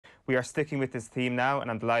We are sticking with this theme now, and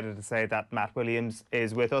I'm delighted to say that Matt Williams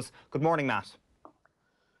is with us. Good morning, Matt.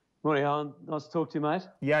 Morning, Alan. Nice to talk to you, mate.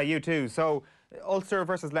 Yeah, you too. So, Ulster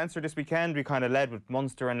versus Leinster this weekend. We kind of led with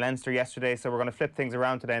Munster and Leinster yesterday, so we're going to flip things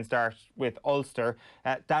around today and start with Ulster.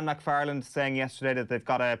 Dan McFarland saying yesterday that they've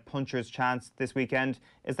got a puncher's chance this weekend.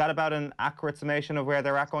 Is that about an accurate summation of where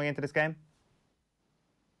they're at going into this game?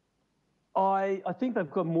 I think they've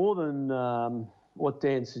got more than what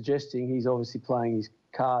Dan's suggesting. He's obviously playing his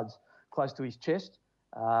cards close to his chest.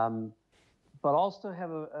 But Ulster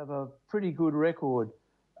have a pretty good record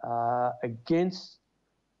against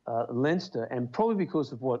Leinster, and probably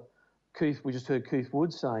because of what we just heard Keith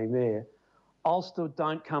Wood saying there, Ulster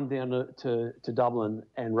don't come down to Dublin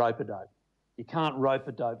and rope-a-dope. You can't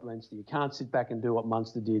rope-a-dope Leinster. You can't sit back and do what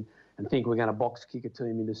Munster did and think we're going to box kick a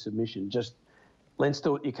team into submission. Just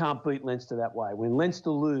Leinster, you can't beat Leinster that way. When Leinster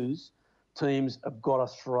lose, teams have got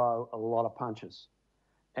to throw a lot of punches.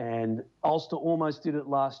 And Ulster almost did it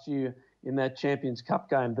last year in that Champions Cup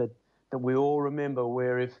game that we all remember,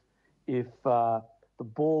 where if the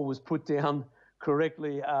ball was put down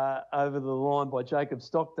correctly over the line by Jacob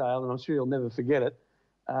Stockdale, and I'm sure you'll never forget it,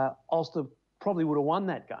 Ulster probably would have won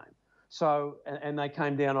that game. So, and they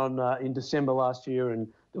came down in December last year, and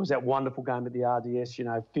there was that wonderful game at the RDS,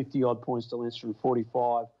 50-odd points to Leinster and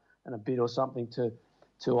 45 and a bit or something to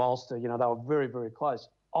Ulster. They were very, very close.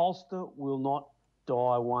 Ulster will not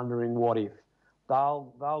die wondering what if.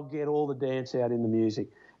 They'll get all the dance out in the music.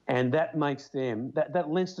 And that makes them, that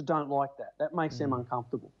Leinster don't like that. That makes them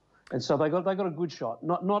uncomfortable. And so they got a good shot.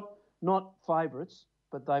 Not favourites,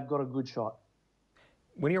 but they've got a good shot.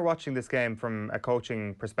 When you're watching this game from a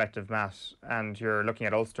coaching perspective, Matt, and you're looking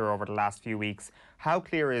at Ulster over the last few weeks, how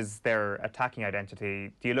clear is their attacking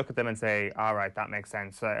identity? Do you look at them and say, all right, that makes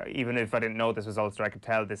sense? Even if I didn't know this was Ulster, I could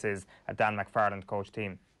tell this is a Dan McFarland coach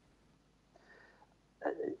team.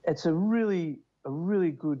 It's a really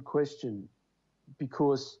good question,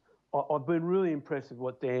 because I've been really impressed with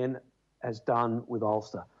what Dan has done with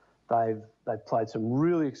Ulster. They've played some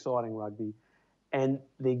really exciting rugby, and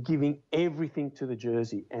they're giving everything to the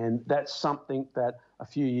jersey. And that's something that a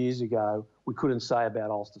few years ago we couldn't say about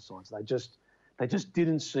Ulster sides. They just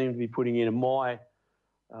didn't seem to be putting in. And my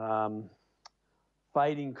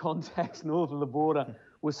fading contacts north of the border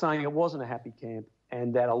were saying it wasn't a happy camp,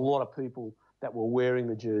 and that a lot of people that were wearing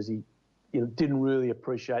the jersey didn't really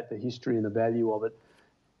appreciate the history and the value of it.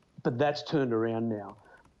 But that's turned around now.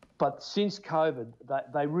 But since COVID,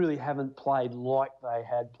 they really haven't played like they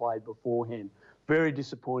had played beforehand. Very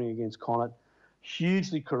disappointing against Connacht.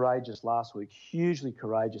 Hugely courageous last week, hugely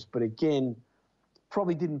courageous. But again,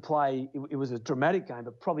 probably didn't play. It was a dramatic game,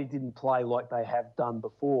 but probably didn't play like they have done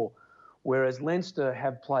before. Whereas Leinster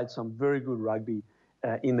have played some very good rugby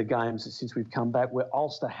in the games since we've come back, where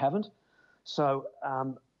Ulster haven't. So,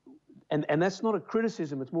 and that's not a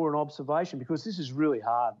criticism, it's more an observation, because this is really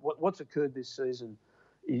hard. What's occurred this season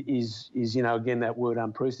is again, that word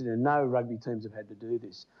unprecedented. No rugby teams have had to do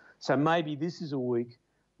this. So maybe this is a week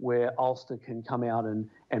where Ulster can come out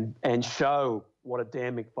and show what a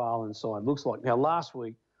Dan McFarland side looks like. Now, last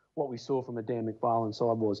week, what we saw from a Dan McFarland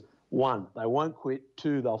side was, 1, they won't quit,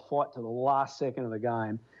 2, they'll fight to the last second of the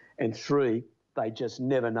game, and 3, they just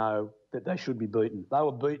never know that they should be beaten. They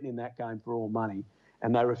were beaten in that game for all money,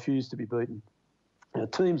 and they refused to be beaten. Now,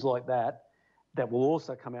 teams like that will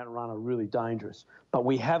also come out and run are really dangerous. But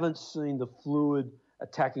we haven't seen the fluid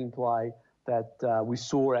attacking play that we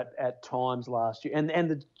saw at times last year, and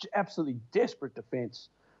the absolutely desperate defence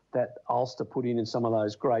that Ulster put in some of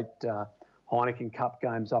those great Heineken Cup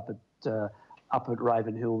games up at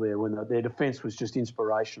Ravenhill there, when their defence was just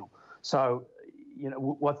inspirational. So,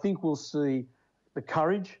 I think we'll see the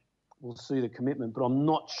courage, we'll see the commitment, but I'm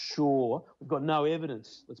not sure. We've got no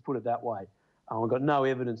evidence, let's put it that way. We've got no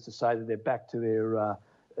evidence to say that they're back to their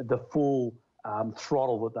the full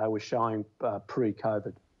throttle that they were showing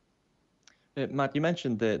pre-COVID. Matt, you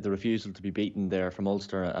mentioned the refusal to be beaten there from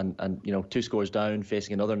Ulster, and 2 scores down,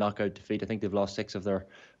 facing another knockout defeat. I think they've lost 6 of their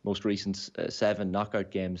most recent 7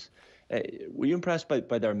 knockout games. Were you impressed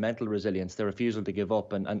by their mental resilience, their refusal to give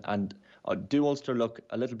up, and do Ulster look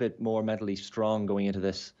a little bit more mentally strong going into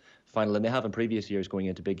this final than they have in previous years going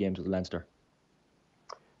into big games with Leinster?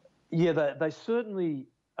 Yeah, they certainly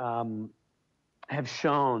have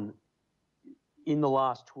shown in the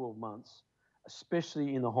last 12 months,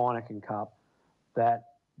 especially in the Heineken Cup,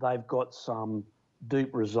 that they've got some deep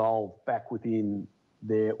resolve back within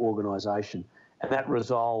their organisation. And that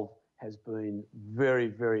resolve has been very,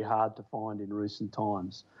 very hard to find in recent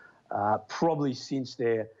times. Probably since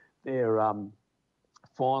their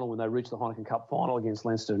final, when they reached the Heineken Cup final against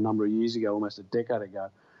Leinster a number of years ago, almost a decade ago,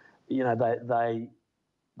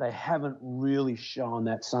 they haven't really shown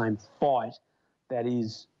that same fight that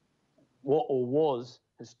is what or was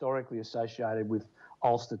historically associated with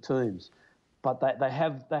Ulster teams. But they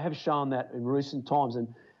have shown that in recent times, and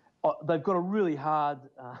they've got a really hard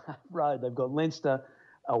road. They've got Leinster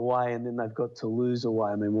away, and then they've got Toulouse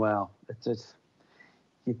away. I mean, wow,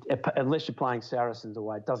 unless you're playing Saracens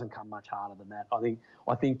away, it doesn't come much harder than that.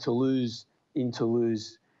 I think Toulouse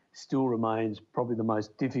still remains probably the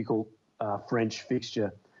most difficult French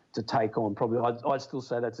fixture to take on. Probably, I'd still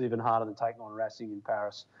say that's even harder than taking on Racing in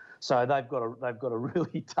Paris. So they've got a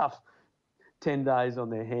really tough 10 days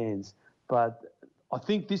on their hands. But I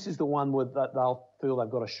think this is the one where they'll feel they've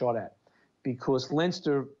got a shot at, because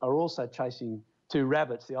Leinster are also chasing two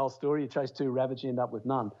rabbits. The old story: you chase two rabbits, you end up with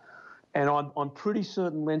none. And I'm pretty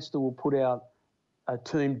certain Leinster will put out a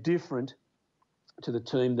team different to the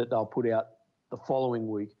team that they'll put out the following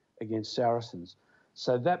week against Saracens.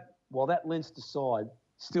 So that while that Leinster side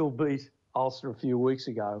still beat Ulster a few weeks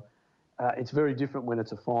ago, it's very different when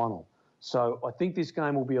it's a final. So I think this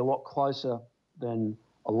game will be a lot closer than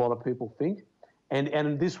a lot of people think.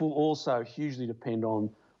 And this will also hugely depend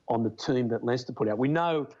on the team that Leinster put out. We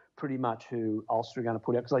know pretty much who Ulster are going to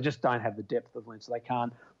put out because they just don't have the depth of Leinster. They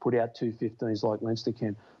can't put out two 15s like Leinster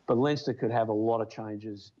can. But Leinster could have a lot of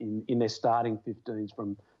changes in their starting 15s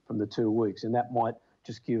from the 2 weeks, and that might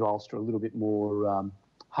just give Ulster a little bit more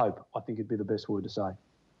hope. I think it'd be the best word to say.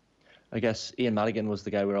 I guess Ian Madigan was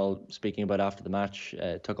the guy we were all speaking about after the match,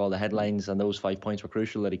 took all the headlines, and those 5 points were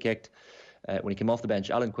crucial that he kicked when he came off the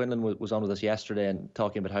bench. Alan Quinlan was on with us yesterday and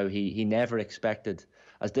talking about how he never expected,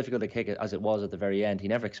 as difficult a kick as it was at the very end, he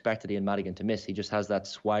never expected Ian Madigan to miss. He just has that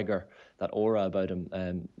swagger, that aura about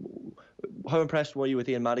him. How impressed were you with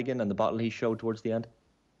Ian Madigan and the battle he showed towards the end?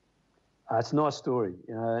 It's a nice story.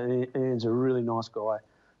 Ian's a really nice guy,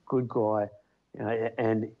 good guy,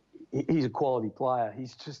 and he's a quality player.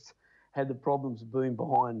 He's just had the problems of being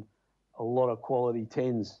behind a lot of quality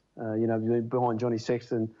 10s, behind Johnny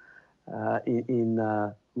Sexton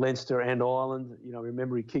in Leinster and Ireland.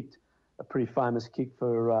 Remember he kicked a pretty famous kick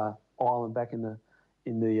for Ireland back in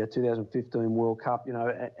the 2015 World Cup,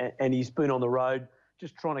 and he's been on the road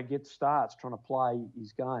just trying to get starts, trying to play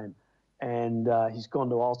his game. And he's gone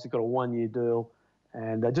to Ulster, got a 1-year deal,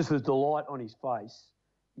 and just the delight on his face,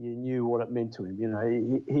 you knew what it meant to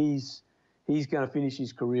him. He's going to finish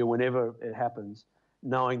his career whenever it happens,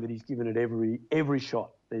 knowing that he's given it every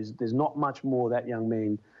shot. There's not much more that young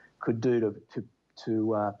man could do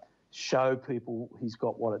to show people he's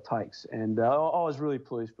got what it takes. And I was really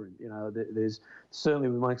pleased for him. There's certainly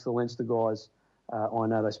amongst the Leinster guys, I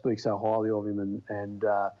know they speak so highly of him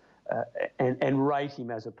and rate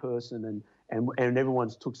him as a person, and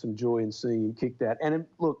everyone's took some joy in seeing him kick that. And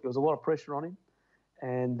look, there was a lot of pressure on him,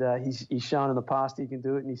 and he's shown in the past he can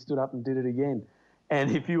do it, and he stood up and did it again.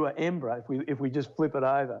 And if you were Edinburgh, if we just flip it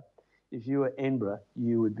over, if you were Edinburgh,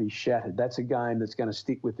 you would be shattered. That's a game that's going to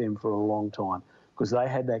stick with them for a long time, because they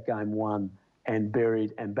had that game won and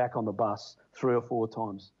buried and back on the bus 3 or 4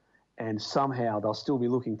 times. And somehow they'll still be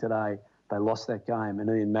looking today, they lost that game, and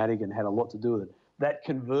Ian Madigan had a lot to do with it. That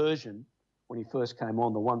conversion, when he first came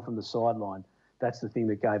on, the one from the sideline, that's the thing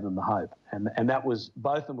that gave them the hope. And that was,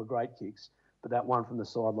 both of them were great kicks, but that one from the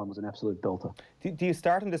sideline was an absolute belter. Do you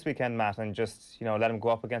start him this weekend, Matt, and just let him go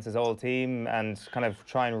up against his old team and kind of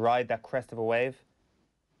try and ride that crest of a wave?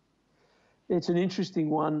 It's an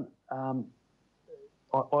interesting one. I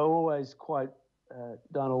always quote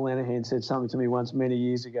Donald Lenihan said something to me once many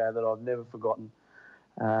years ago that I've never forgotten.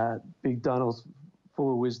 Big Donald's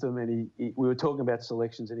full of wisdom, and we were talking about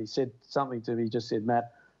selections, and he said something to me. He just said,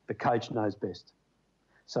 Matt, the coach knows best.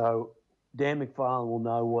 So Dan McFarlane will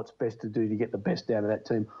know what's best to do to get the best out of that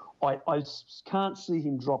team. I can't see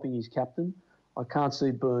him dropping his captain. I can't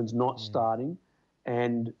see Burns not starting.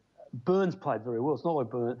 And Burns played very well. It's not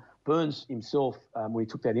like Burns himself, when he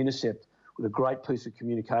took that intercept with a great piece of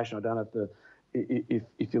communication. I don't know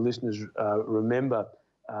if your listeners remember,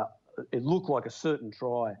 it looked like a certain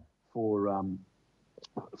try for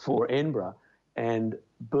Edinburgh, and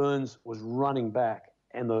Burns was running back,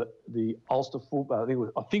 and the Ulster fullback,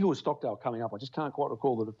 I think it was Stockdale coming up. I just can't quite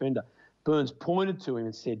recall the defender. Burns pointed to him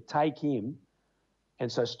and said, "Take him."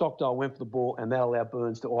 And so Stockdale went for the ball, and that allowed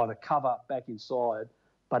Burns to either cover back inside,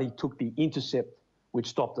 but he took the intercept,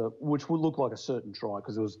 which which would look like a certain try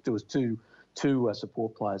because there was two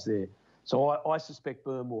support players there. So I suspect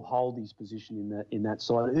Burn will hold his position in that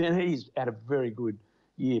side, and he's had a very good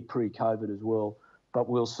year pre-COVID as well. But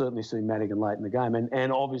we'll certainly see Madigan late in the game,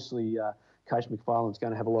 and obviously Coach McFarlane's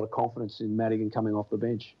going to have a lot of confidence in Madigan coming off the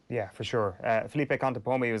bench. Yeah, for sure. Felipe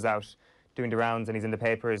Contepomi was out doing the rounds, and he's in the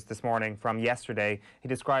papers this morning from yesterday. He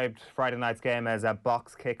described Friday night's game as a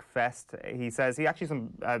box kick fest. He says he actually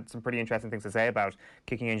had some pretty interesting things to say about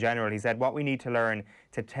kicking in general. He said what we need to learn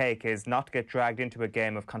to take is not to get dragged into a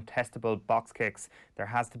game of contestable box kicks. There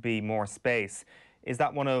has to be more space. Is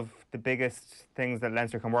that one of the biggest things that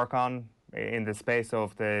Leinster can work on in the space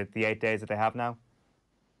of the 8 days that they have now?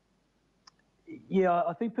 Yeah,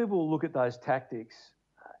 I think people will look at those tactics,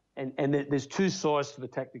 and there's two sides to the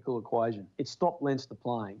tactical equation. It stopped Leinster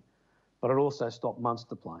playing, but it also stopped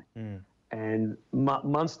Munster playing. And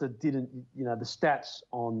Munster didn't, the stats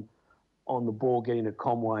on the ball getting to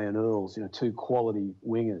Conway and Earls, two quality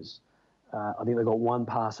wingers. I think they got one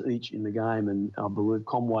pass each in the game, and I believe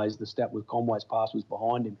the stat was Conway's pass was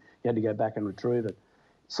behind him. He had to go back and retrieve it.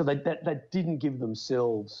 So they didn't give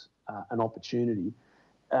themselves an opportunity.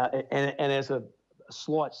 And as a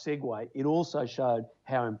slight segue, it also showed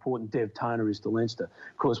how important Dev Toner is to Leinster.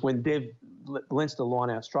 Of course, when the Leinster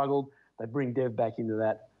line-out struggled, they bring Dev back into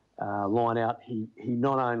that line-out. He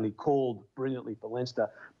not only called brilliantly for Leinster,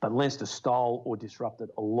 but Leinster stole or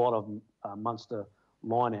disrupted a lot of Munster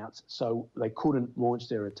line-outs, so they couldn't launch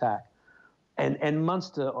their attack. And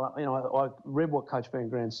Munster, I read what Coach Van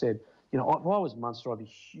Graan said. If I was Munster, I'd be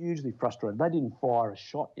hugely frustrated. They didn't fire a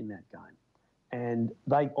shot in that game. And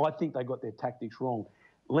I think they got their tactics wrong.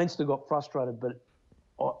 Leinster got frustrated, but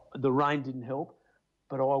the rain didn't help.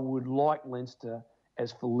 But I would like Leinster,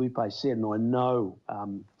 as Felipe said, and I know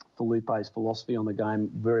Felipe's philosophy on the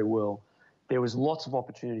game very well. There was lots of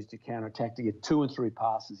opportunities to counter-attack, to get 2 and 3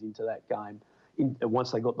 passes into that game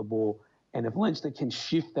once they got the ball. And if Leinster can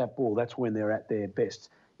shift that ball, that's when they're at their best.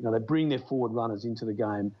 They bring their forward runners into the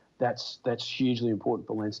game. That's hugely important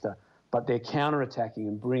for Leinster. But they're counter-attacking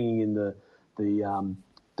and bringing in the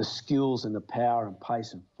skills and the power and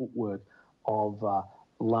pace and footwork of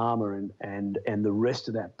Lama and the rest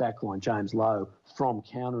of that backline, James Lowe, from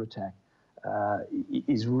counter-attack.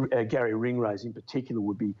 Gary Ringrose in particular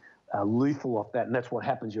would be lethal off that, and that's what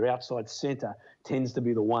happens. Your outside centre tends to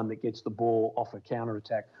be the one that gets the ball off a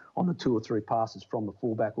counter-attack on the 2 or 3 passes from the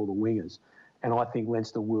fullback or the wingers. And I think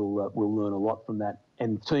Leinster will learn a lot from that.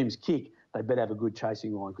 And teams kick, they better have a good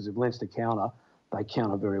chasing line, because if Leinster counter, they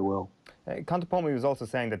counter very well. Contepomi was also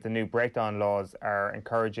saying that the new breakdown laws are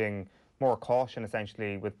encouraging more caution,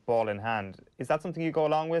 essentially, with ball in hand. Is that something you go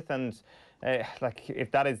along with? And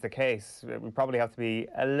if that is the case, we probably have to be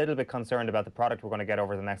a little bit concerned about the product we're going to get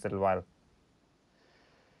over the next little while.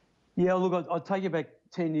 Yeah, look, I'll take you back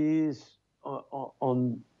 10 years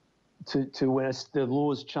to when the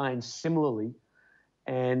laws changed similarly,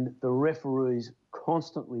 and the referees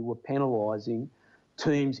constantly were penalising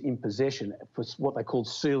teams in possession for what they called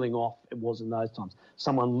sealing off. It was in those times.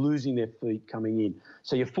 Someone losing their feet coming in.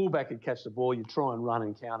 So your fullback would catch the ball, you'd try and run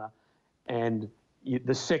and counter, and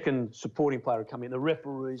the second supporting player would come in. The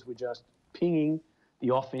referees were just pinging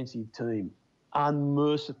the offensive team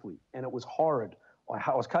unmercifully, and it was horrid.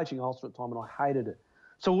 I was coaching Ulster at the time, and I hated it.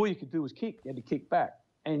 So all you could do was kick. You had to kick back.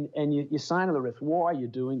 And you're saying to the refs, why are you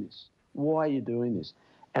doing this? Why are you doing this?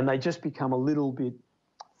 And they just become a little bit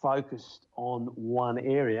focused on one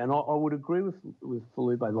area. And I would agree with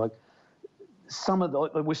Felipe. Like,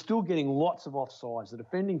 we're still getting lots of offsides. The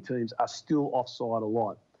defending teams are still offside a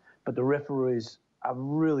lot, but the referees are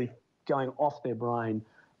really going off their brain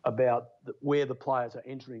about where the players are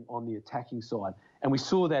entering on the attacking side. And we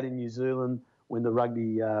saw that in New Zealand when the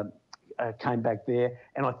rugby came back there.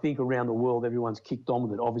 And I think around the world, everyone's kicked on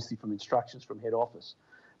with it, obviously from instructions from head office.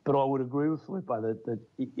 But I would agree with Felipe that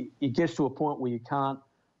it gets to a point where you can't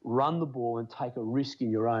run the ball and take a risk in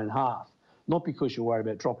your own half, not because you're worried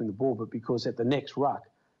about dropping the ball, but because at the next ruck,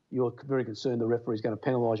 you're very concerned the referee's going to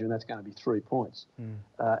penalise you, and that's going to be 3 points.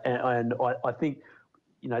 And I think,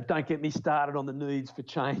 don't get me started on the needs for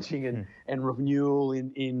changing and renewal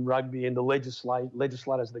in rugby, and the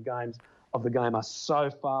legislators of the game are so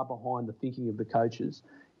far behind the thinking of the coaches.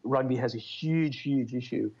 Rugby has a huge, huge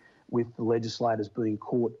issue with the legislators being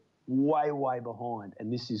caught way, way behind,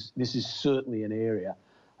 and this is certainly an area.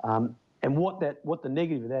 And what the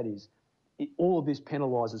negative of that is, all of this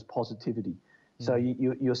penalises positivity. So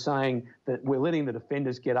you're saying that we're letting the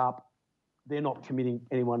defenders get up, they're not committing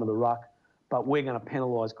anyone to the ruck, but we're going to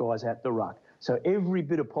penalise guys at the ruck. So every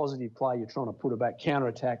bit of positive play you're trying to put about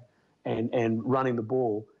counter-attack and running the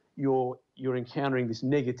ball, you're encountering this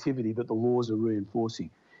negativity that the laws are reinforcing.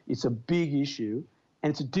 It's a big issue, and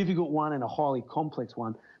it's a difficult one and a highly complex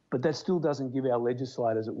one, but that still doesn't give our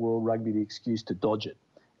legislators at World Rugby the excuse to dodge it.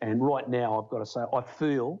 And right now, I've got to say, I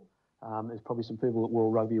feel, there's probably some people at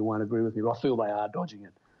World Rugby who won't agree with me, but I feel they are dodging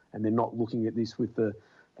it, and they're not looking at this with the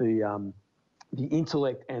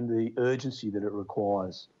intellect and the urgency that it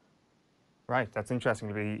requires. Right, that's interesting.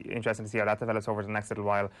 To be interesting to see how that develops over the next little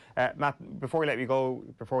while. Matt, before we let you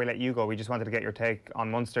go, we just wanted to get your take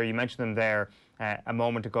on Munster. You mentioned them there a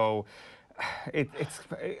moment ago. It's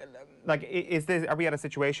like, are we at a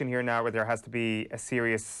situation here now where there has to be a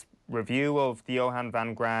serious review of the Johan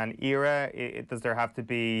van Graan era? Does there have to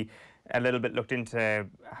be a little bit looked into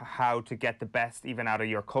how to get the best even out of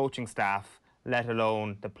your coaching staff, let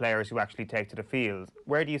alone the players who actually take to the field?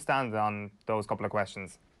 Where do you stand on those couple of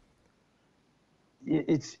questions?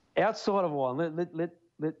 It's outside of one.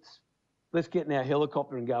 Let's get in our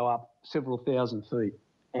helicopter and go up several thousand feet.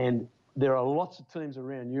 And there are lots of teams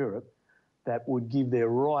around Europe that would give their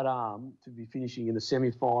right arm to be finishing in the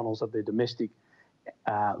semi-finals of their domestic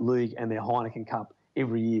league and their Heineken Cup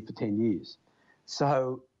every year for 10 years.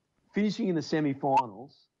 So finishing in the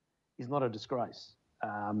semi-finals is not a disgrace.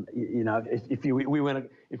 You know, if we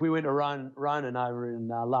went to Ronan over in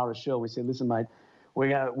La Rochelle, we said, listen, mate,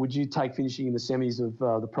 would you take finishing in the semis of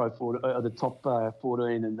the the top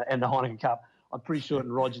 14 and the Heineken Cup? I'm pretty sure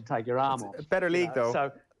Roger would take your arm off. A better league, though. So,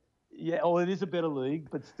 yeah, well, it is a better league,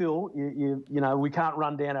 but still, you know, we can't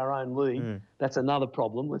run down our own league. That's another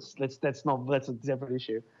problem. That's a separate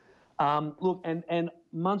issue. Look, and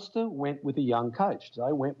Munster went with a young coach.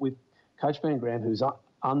 They went with Coach Van Graan, who's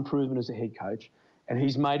unproven as a head coach, and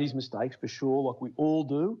he's made his mistakes for sure, like we all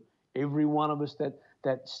do. Every one of us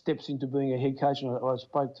that steps into being a head coach, and I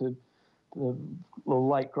spoke to the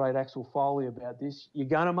late great Axel Foley about this. You're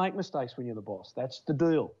going to make mistakes when you're the boss. That's the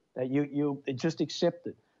deal. That you just accept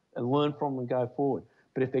it and learn from them and go forward.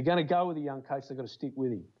 But if they're going to go with a young coach, they've got to stick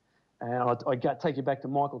with him. And I take you back to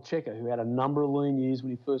Michael Checker, who had a number of lean years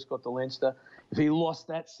when he first got to Leinster. If he lost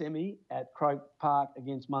that semi at Croke Park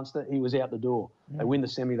against Munster, he was out the door. They win the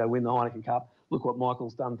semi, they win the Heineken Cup. Look what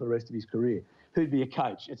Michael's done for the rest of his career. Who'd be a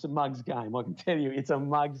coach? It's a mug's game. I can tell you, it's a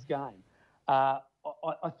mug's game. I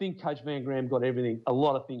think Coach Van Graan got a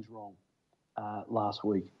lot of things wrong last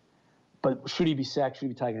week. But should he be sacked? Should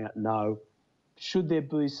he be taken out? No. Should there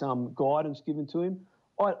be some guidance given to him?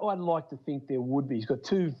 I'd like to think there would be. He's got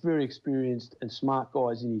two very experienced and smart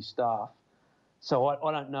guys in his staff. So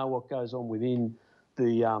I don't know what goes on within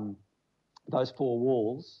those four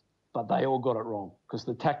walls, but they all got it wrong because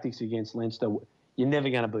the tactics against Leinster, you're never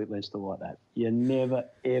going to beat Leinster like that. You're never,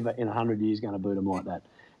 ever in 100 years going to beat them like that.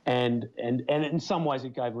 And in some ways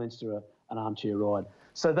it gave Leinster an armchair ride.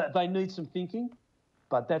 So that they need some thinking,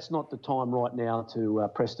 but that's not the time right now to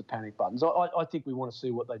press the panic buttons. I think we want to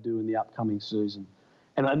see what they do in the upcoming season.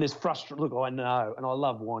 And there's frustration. Look, I know, and I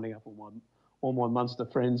love winding up all my Munster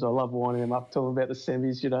friends. I love winding them up, telling them about the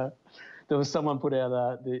semis, you know. There was someone put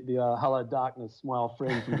out the Hello Darkness, my old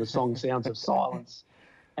friend, from the song Sounds of Silence.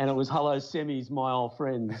 And it was Hello Semis, my old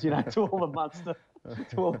friends, you know, to all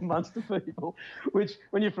the Munster people, which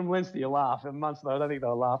when you're from Leinster, you laugh. And Munster, I don't think they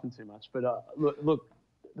were laughing too much. But look,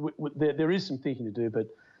 there is some thinking to do, but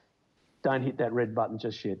don't hit that red button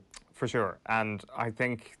just yet. For sure. And I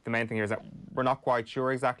think the main thing here is that we're not quite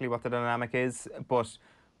sure exactly what the dynamic is, but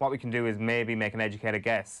what we can do is maybe make an educated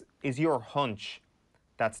guess. Is your hunch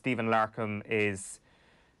that Stephen Larkham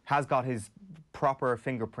has got his proper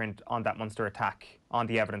fingerprint on that Munster attack on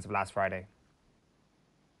the evidence of last Friday?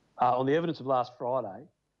 On the evidence of last Friday,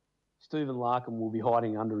 Stephen Larkham will be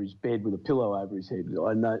hiding under his bed with a pillow over his head.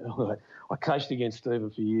 I know. I coached against Stephen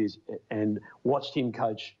for years and watched him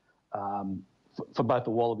coach for both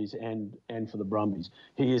the Wallabies and for the Brumbies.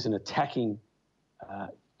 He is an attacking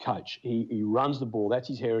coach. He runs the ball. That's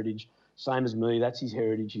his heritage. Same as me. That's his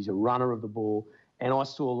heritage. He's a runner of the ball. And I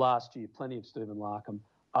saw last year plenty of Stephen Larkham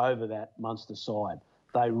over that Munster side.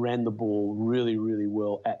 They ran the ball really, really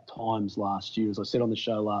well at times last year. As I said on the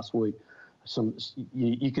show last week,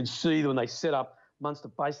 you can see when they set up, Munster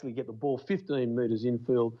basically get the ball 15 metres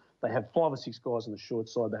infield. They have 5 or 6 guys on the short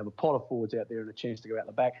side. They have a pot of forwards out there and a chance to go out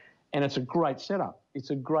the back. And it's a great setup.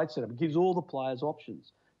 It's a great setup. It gives all the players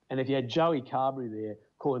options. And if you had Joey Carberry there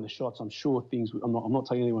calling the shots, I'm sure things. I'm not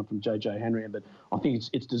taking anyone from JJ Hanrahan, but I think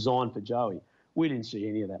it's designed for Joey. We didn't see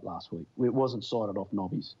any of that last week. It wasn't sighted off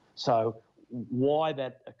nobbies. So why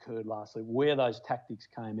that occurred last week, where those tactics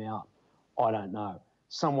came out, I don't know.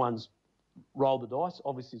 Someone's rolled the dice.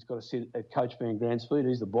 Obviously, it's got to sit at Coach Van Graan's feet.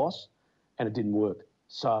 He's the boss, and it didn't work.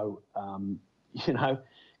 So, you know,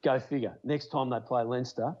 go figure. Next time they play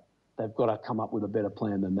Leinster, they've got to come up with a better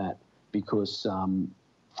plan than that because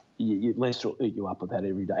Leinster will eat you up with that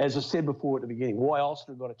every day. As I said before at the beginning, why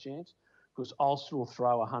Ulster got a chance? Because Ulster will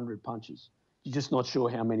throw 100 punches. You're just not sure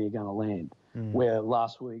how many are going to land. Where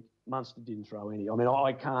last week, Munster didn't throw any. I mean,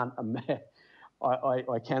 I can't imagine.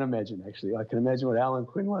 I can imagine, actually. I can imagine what Alan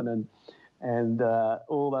Quinlan and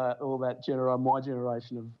all that my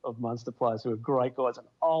generation of Munster players who were great guys and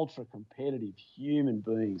ultra competitive human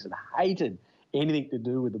beings and hated anything to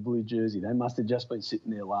do with the blue jersey. They must have just been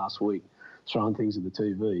sitting there last week throwing things at the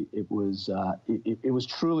TV. It was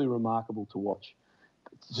truly remarkable to watch,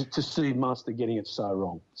 to see Munster getting it so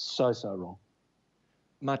wrong, so wrong.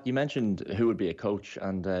 Matt, you mentioned who would be a coach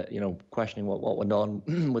and, questioning what went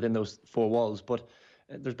on within those four walls. But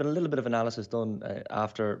there's been a little bit of analysis done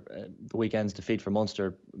after the weekend's defeat for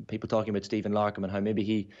Munster. People talking about Stephen Larkham and how maybe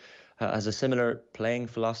he has a similar playing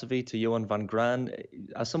philosophy to Johan van Graan.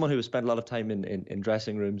 As someone who has spent a lot of time in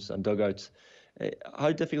dressing rooms and dugouts,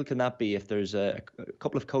 how difficult can that be if there's a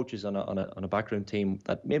couple of coaches on a backroom team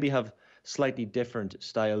that maybe have slightly different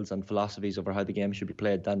styles and philosophies over how the game should be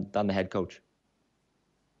played than the head coach?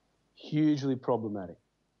 Hugely problematic.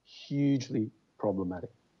 Hugely problematic.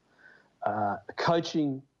 A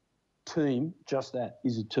coaching team, just that,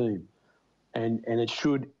 is a team. And it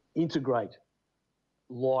should integrate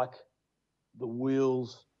like the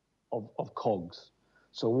wheels of cogs.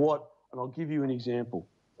 So and I'll give you an example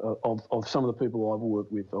of some of the people I've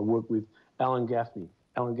worked with. I worked with Alan Gaffney.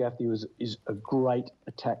 Alan Gaffney is a great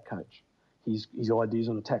attack coach. His ideas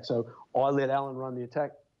on attack. So I let Alan run the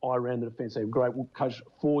attack. I ran the defence. They have great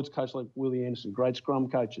forwards coach like Willie Anderson, great scrum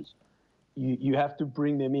coaches. You have to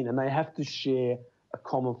bring them in and they have to share a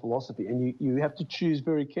common philosophy, and you have to choose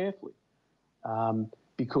very carefully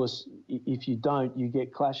because if you don't, you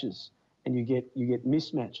get clashes and you get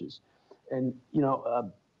mismatches. And,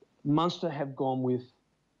 Munster have gone with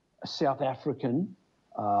a South African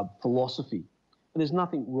philosophy, and there's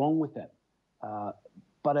nothing wrong with that.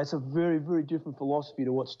 But it's a very, very different philosophy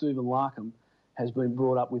to what Stephen Larkham has been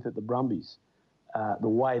brought up with at the Brumbies. The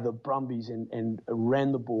way the Brumbies and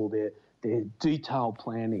ran the ball, their detailed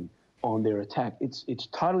planning on their attack, it's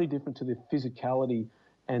totally different to the physicality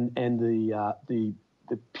and the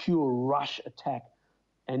pure rush attack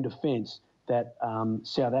and defence that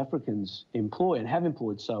South Africans employ and have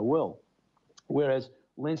employed so well. Whereas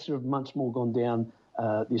Leinster have much more gone down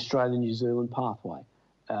the Australian-New Zealand pathway.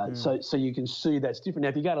 So you can see that's different. Now,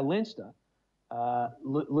 if you go to Leinster,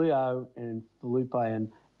 Leo and Felipe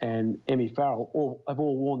and Emmy Farrell have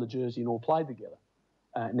all worn the jersey and all played together.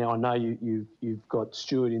 Now I know you've got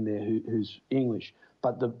Stuart in there who's English,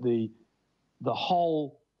 but the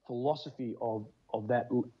whole philosophy of that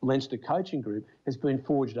Leinster coaching group has been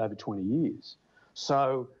forged over 20 years.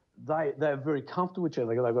 So they're very comfortable with each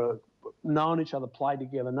other. They've known each other, played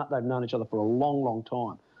together. They've known each other for a long, long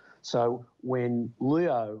time. So when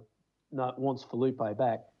Leo wants Felipe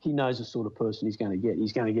back, he knows the sort of person he's going to get.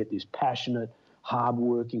 He's going to get this passionate,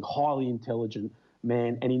 hard-working, highly intelligent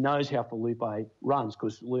man, and he knows how Felipe runs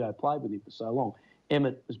because Leo played with him for so long.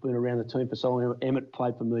 Emmett has been around the team for so long. Emmett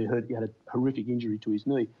played for me, he had a horrific injury to his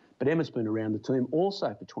knee, but Emmett's been around the team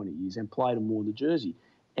also for 20 years and played and worn the jersey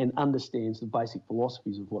and understands the basic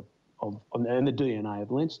philosophies and the DNA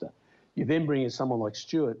of Leinster. You then bring in someone like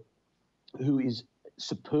Stuart, who is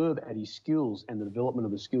superb at his skills and the development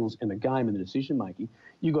of the skills in the game and the decision-making.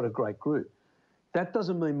 You've got a great group. That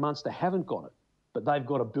doesn't mean Munster haven't got it, but they've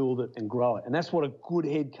got to build it and grow it. And that's what a good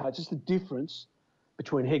head coach, it's the difference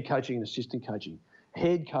between head coaching and assistant coaching.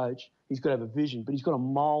 Head coach, he's got to have a vision, but he's got to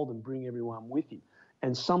mould and bring everyone with him.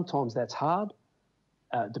 And sometimes that's hard,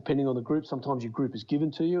 depending on the group. Sometimes your group is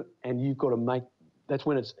given to you and you've got to that's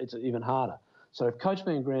when it's even harder. So if Coach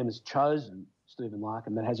Van Graan has chosen Stephen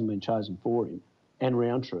Larkham, that hasn't been chosen for him, and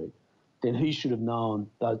Roundtree, then he should have known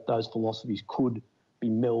those philosophies could be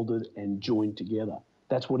melded and joined together.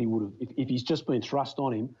 That's what he would have. If he's just been thrust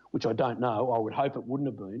on him, which I don't know, I would hope it wouldn't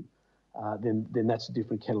have been, then that's a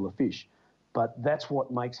different kettle of fish. But that's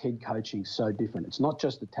what makes head coaching so different. It's not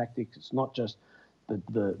just the tactics. It's not just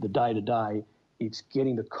the day-to-day. It's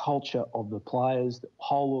getting the culture of the players, the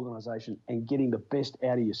whole organisation, and getting the best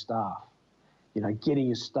out of your staff. Getting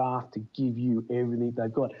your staff to give you everything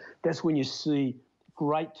they've got. That's when you see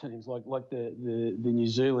great teams like the New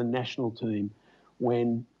Zealand national team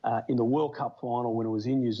when in the World Cup final, when it was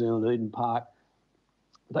in New Zealand, Eden Park,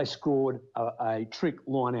 they scored a trick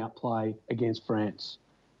line-out play against France.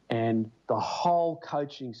 And the whole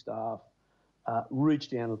coaching staff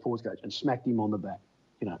reached down to the forwards coach and smacked him on the back.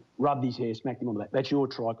 Rubbed his hair, smacked him on the back. That's your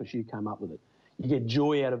try because you came up with it. You get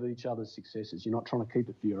joy out of each other's successes. You're not trying to keep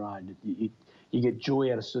it for your own. You get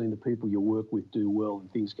joy out of seeing the people you work with do well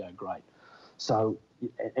and things go great. So,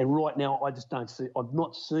 and right now, I'm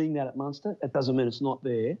not seeing that at Munster. It doesn't mean it's not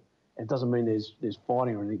there. It doesn't mean there's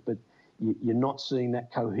fighting or anything, but you're not seeing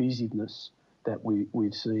that cohesiveness that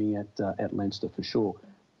we're seeing at Leinster for sure.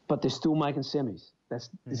 But they're still making semis. This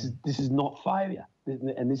is not failure,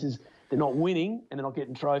 and they're not winning and they're not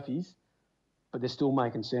getting trophies. but they're still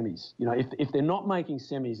making semis. You know, if they're not making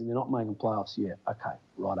semis and they're not making playoffs, yeah, okay,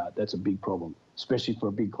 righto, that's a big problem, especially for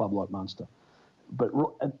a big club like Munster. But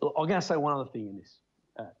I'm going to say one other thing in this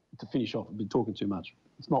to finish off. I've been talking too much.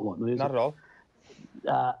 It's not like me, is Not it? at all.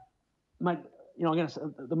 Mate, you know, I'm going to say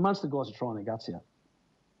the Munster guys are trying their guts out.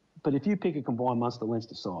 But if you pick a combined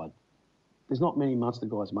Munster-Leinster side, there's not many Munster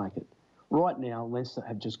guys make it. Right now, Leinster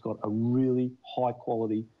have just got a really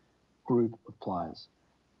high-quality group of players.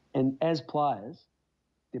 And as players,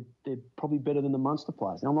 they're probably better than the Munster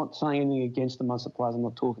players. Now, I'm not saying anything against the Munster players. I'm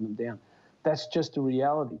not talking them down. That's just a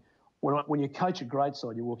reality. When you coach a great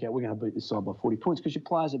side, you walk out, we're going to beat this side by 40 points because your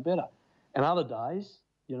players are better. And other days,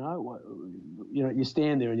 you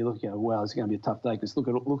stand there and you look at, wow, it's going to be a tough day because look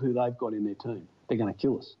who they've got in their team. They're going to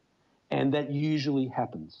kill us. And that usually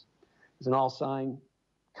happens. There's an old saying,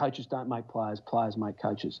 coaches don't make players, players make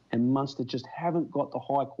coaches. And Munster just haven't got the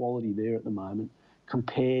high quality there at the moment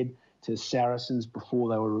compared to Saracens before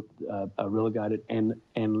they were relegated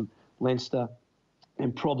and Leinster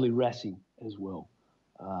and probably Racing as well.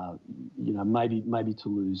 Maybe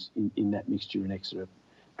Toulouse in that mixture in Exeter.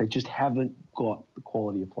 They just haven't got the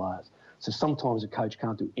quality of players. So sometimes a coach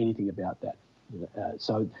can't do anything about that.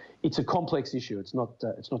 So it's a complex issue. It's not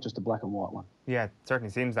just a black and white one. Yeah, it certainly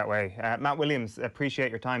seems that way. Matt Williams, appreciate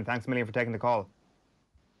your time. Thanks a million for taking the call.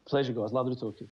 Pleasure, guys. Lovely to talk to you.